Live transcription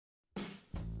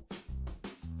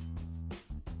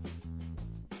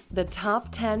The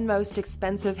top 10 most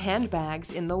expensive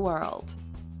handbags in the world.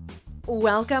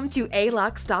 Welcome to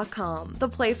alux.com, the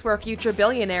place where future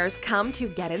billionaires come to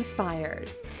get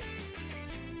inspired.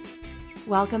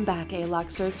 Welcome back,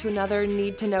 Aluxers, to another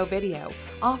need-to-know video,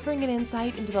 offering an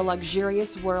insight into the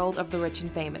luxurious world of the rich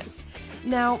and famous.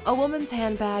 Now, a woman's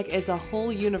handbag is a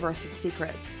whole universe of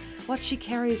secrets. What she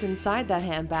carries inside that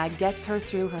handbag gets her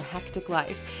through her hectic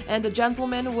life, and a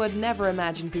gentleman would never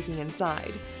imagine peeking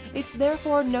inside. It's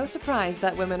therefore no surprise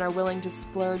that women are willing to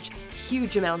splurge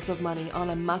huge amounts of money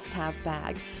on a must-have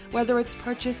bag, whether it's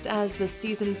purchased as the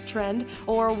season's trend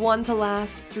or one to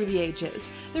last through the ages.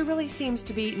 There really seems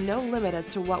to be no limit as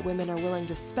to what women are willing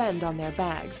to spend on their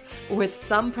bags, with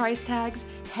some price tags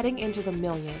heading into the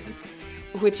millions.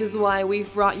 Which is why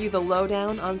we've brought you the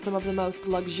lowdown on some of the most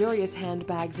luxurious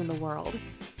handbags in the world.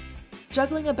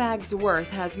 Juggling a bag's worth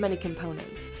has many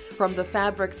components, from the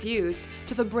fabrics used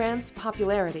to the brand's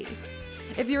popularity.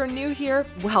 If you're new here,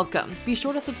 welcome! Be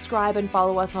sure to subscribe and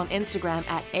follow us on Instagram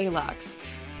at Alux.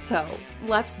 So,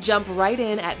 let's jump right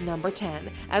in at number 10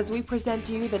 as we present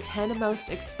you the 10 most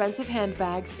expensive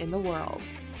handbags in the world.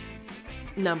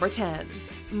 Number 10.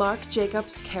 Marc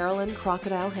Jacobs Caroline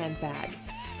Crocodile Handbag.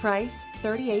 Price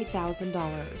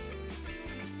 $38,000.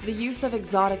 The use of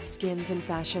exotic skins in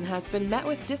fashion has been met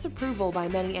with disapproval by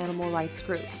many animal rights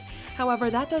groups. However,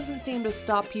 that doesn't seem to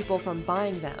stop people from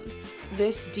buying them.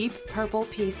 This deep purple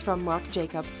piece from Marc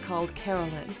Jacobs called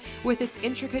Caroline, with its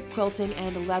intricate quilting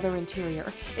and leather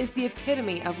interior, is the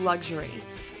epitome of luxury.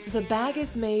 The bag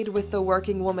is made with the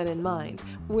working woman in mind,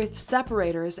 with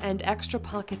separators and extra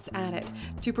pockets added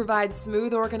to provide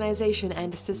smooth organization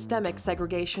and systemic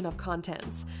segregation of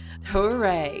contents.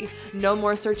 Hooray! No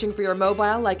more searching for your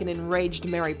mobile like an enraged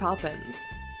Mary Poppins.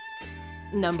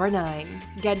 Number 9.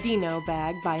 Gadino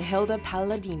Bag by Hilda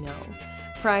Palladino.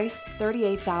 Price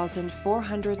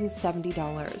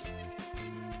 $38,470.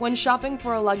 When shopping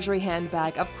for a luxury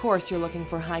handbag, of course you're looking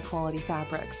for high-quality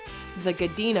fabrics. The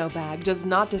Gadino bag does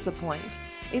not disappoint.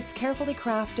 It's carefully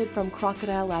crafted from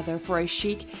crocodile leather for a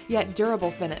chic yet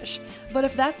durable finish. But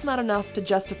if that's not enough to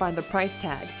justify the price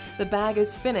tag, the bag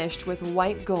is finished with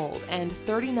white gold and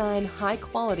 39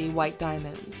 high-quality white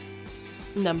diamonds.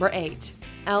 Number 8.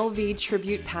 LV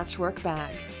Tribute Patchwork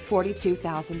Bag,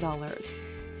 $42,000.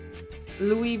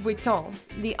 Louis Vuitton,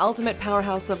 the ultimate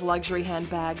powerhouse of luxury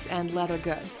handbags and leather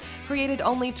goods, created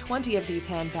only 20 of these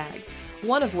handbags,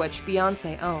 one of which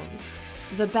Beyoncé owns.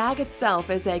 The bag itself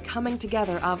is a coming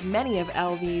together of many of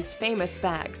LV's famous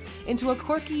bags into a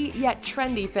quirky yet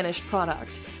trendy finished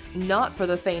product. Not for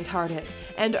the faint-hearted,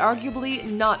 and arguably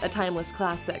not a timeless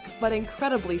classic, but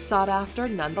incredibly sought after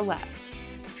nonetheless.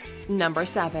 Number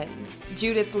 7.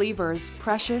 Judith Leiber's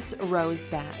Precious Rose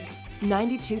Bag,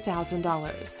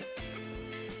 $92,000.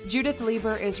 Judith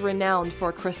Leiber is renowned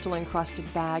for crystal-encrusted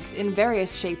bags in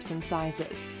various shapes and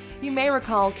sizes. You may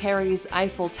recall Carrie's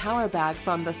Eiffel Tower bag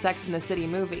from the Sex and the City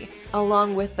movie,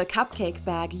 along with the cupcake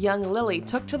bag young Lily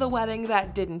took to the wedding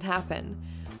that didn't happen.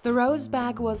 The rose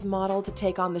bag was modeled to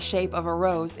take on the shape of a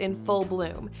rose in full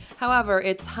bloom. However,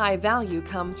 its high value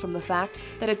comes from the fact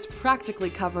that it's practically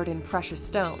covered in precious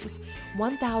stones,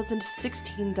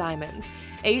 1,016 diamonds,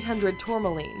 800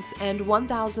 tourmalines, and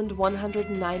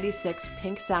 1,196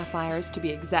 pink sapphires to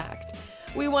be exact.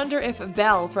 We wonder if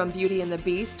Belle from Beauty and the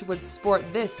Beast would sport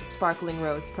this sparkling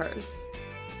rose purse.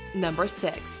 Number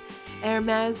 6.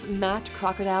 Hermes Matte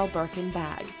Crocodile Birkin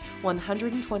Bag,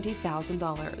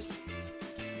 $120,000.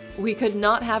 We could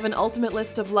not have an ultimate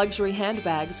list of luxury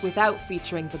handbags without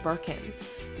featuring the Birkin.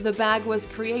 The bag was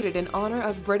created in honor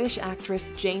of British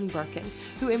actress Jane Birkin,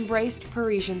 who embraced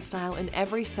Parisian style in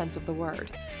every sense of the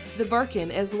word. The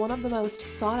Birkin is one of the most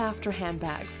sought-after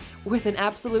handbags, with an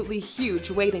absolutely huge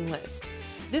waiting list.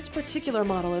 This particular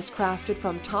model is crafted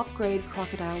from top-grade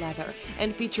crocodile leather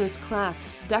and features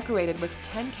clasps decorated with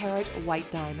 10-carat white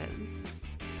diamonds.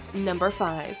 Number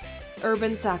 5.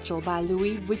 Urban Satchel by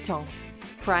Louis Vuitton.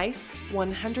 Price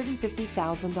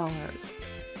 $150,000.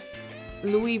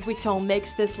 Louis Vuitton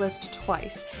makes this list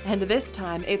twice, and this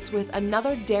time it's with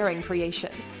another daring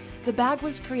creation. The bag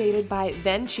was created by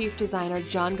then-chief designer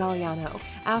John Galliano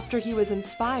after he was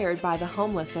inspired by the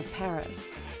homeless of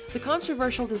Paris. The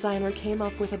controversial designer came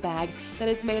up with a bag that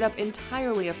is made up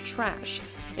entirely of trash.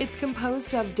 It's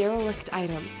composed of derelict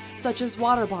items such as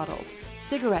water bottles,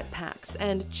 cigarette packs,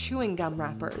 and chewing gum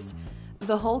wrappers.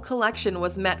 The whole collection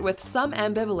was met with some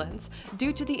ambivalence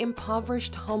due to the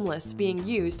impoverished homeless being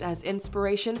used as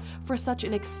inspiration for such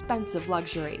an expensive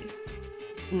luxury.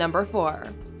 Number 4.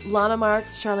 Lana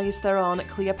Mark's Charlize Theron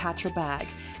Cleopatra Bag,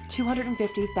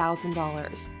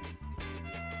 $250,000.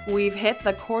 We've hit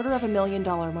the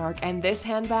 $250,000 mark, and this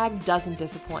handbag doesn't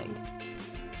disappoint.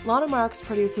 Lana Marks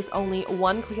produces only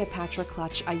one Cleopatra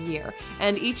clutch a year,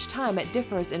 and each time it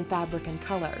differs in fabric and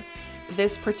color.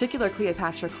 This particular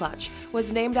Cleopatra clutch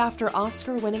was named after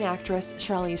Oscar-winning actress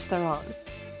Charlize Theron.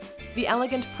 The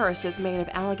elegant purse is made of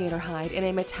alligator hide in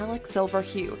a metallic silver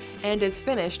hue and is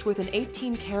finished with an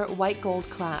 18-karat white gold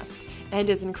clasp and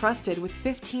is encrusted with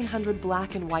 1,500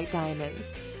 black and white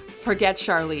diamonds. Forget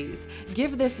Charlize,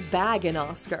 give this bag an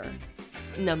Oscar.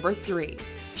 Number 3.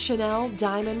 Chanel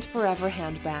Diamond Forever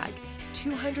Handbag,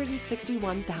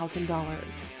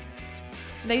 $261,000.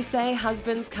 They say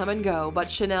husbands come and go, but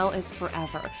Chanel is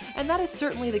forever, and that is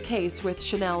certainly the case with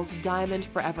Chanel's Diamond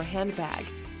Forever handbag.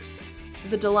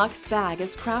 The deluxe bag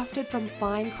is crafted from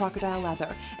fine crocodile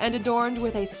leather and adorned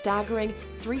with a staggering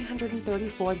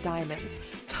 334 diamonds,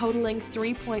 totaling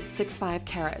 3.65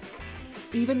 carats.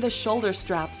 Even the shoulder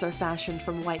straps are fashioned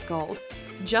from white gold,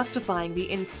 justifying the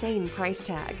insane price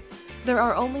tag. There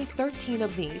are only 13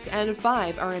 of these, and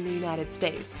 5 are in the United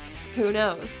States. Who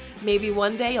knows? Maybe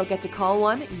one day you'll get to call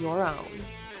one your own.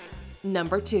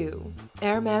 Number 2.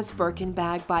 Hermes Birkin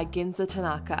Bag by Ginza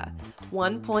Tanaka,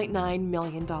 $1.9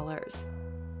 million.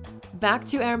 Back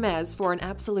to Hermes for an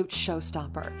absolute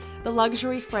showstopper. The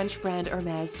luxury French brand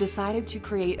Hermes decided to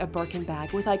create a Birkin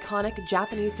bag with iconic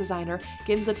Japanese designer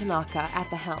Ginza Tanaka at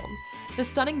the helm. The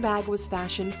stunning bag was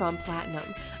fashioned from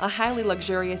platinum, a highly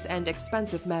luxurious and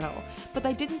expensive metal, but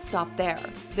they didn't stop there.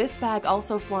 This bag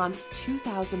also flaunts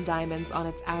 2,000 diamonds on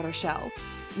its outer shell.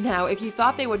 Now, if you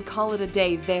thought they would call it a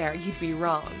day there, you'd be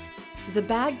wrong. The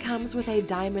bag comes with a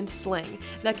diamond sling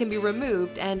that can be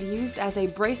removed and used as a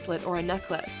bracelet or a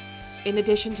necklace. In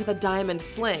addition to the diamond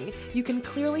sling, you can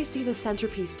clearly see the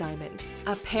centerpiece diamond.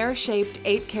 A pear-shaped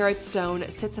 8-carat stone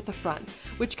sits at the front,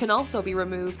 which can also be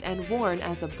removed and worn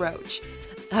as a brooch.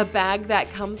 A bag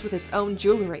that comes with its own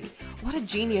jewelry. What a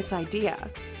genius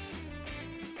idea!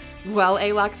 Well,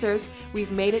 A-Luxers,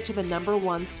 we've made it to the number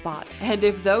 1 spot, and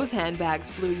if those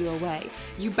handbags blew you away,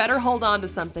 you better hold on to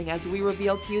something as we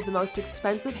reveal to you the most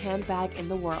expensive handbag in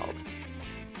the world.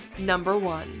 Number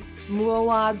 1.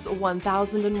 Mouawad's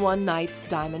 1001 Nights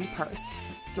Diamond Purse,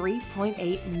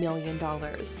 $3.8 million.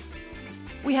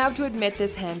 We have to admit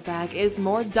this handbag is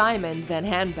more diamond than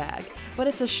handbag, but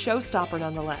it's a showstopper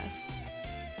nonetheless.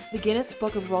 The Guinness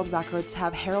Book of World Records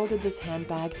have heralded this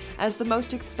handbag as the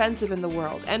most expensive in the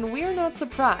world, and we're not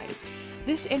surprised.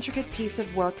 This intricate piece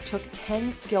of work took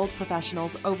 10 skilled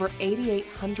professionals over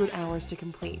 8,800 hours to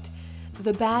complete.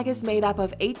 The bag is made up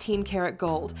of 18-karat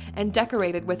gold and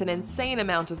decorated with an insane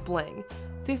amount of bling.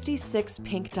 56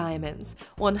 pink diamonds,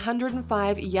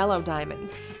 105 yellow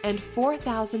diamonds, and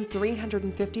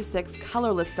 4,356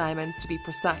 colorless diamonds to be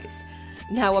precise.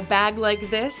 Now, a bag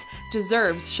like this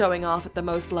deserves showing off at the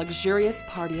most luxurious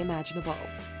party imaginable.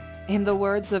 In the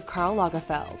words of Karl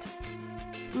Lagerfeld,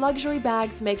 luxury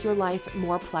bags make your life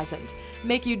more pleasant,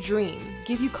 make you dream,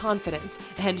 give you confidence,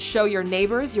 and show your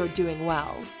neighbors you're doing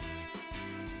well.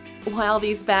 While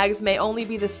these bags may only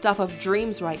be the stuff of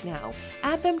dreams right now,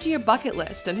 add them to your bucket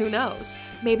list and who knows,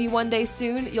 maybe one day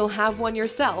soon you'll have one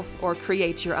yourself or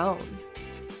create your own.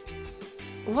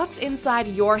 What's inside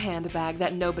your handbag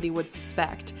that nobody would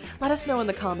suspect? Let us know in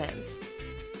the comments.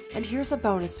 And here's a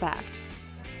bonus fact.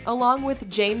 Along with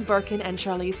Jane Birkin and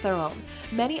Charlize Theron,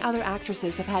 many other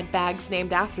actresses have had bags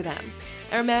named after them.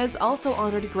 Hermes also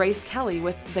honored Grace Kelly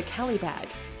with the Kelly bag.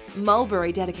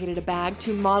 Mulberry dedicated a bag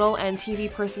to model and TV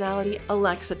personality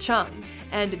Alexa Chung,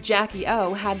 and Jackie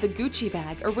O had the Gucci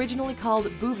bag, originally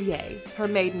called Bouvier, her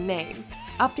maiden name,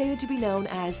 updated to be known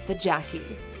as the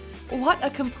Jackie. What a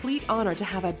complete honor to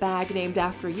have a bag named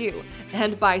after you,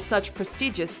 and by such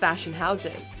prestigious fashion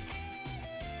houses.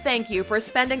 Thank you for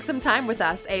spending some time with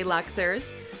us,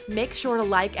 A-Luxers. Make sure to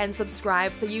like and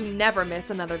subscribe so you never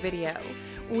miss another video.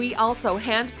 We also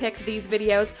handpicked these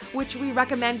videos, which we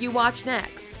recommend you watch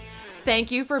next.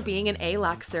 Thank you for being an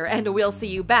A-Luxer, and we'll see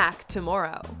you back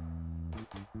tomorrow.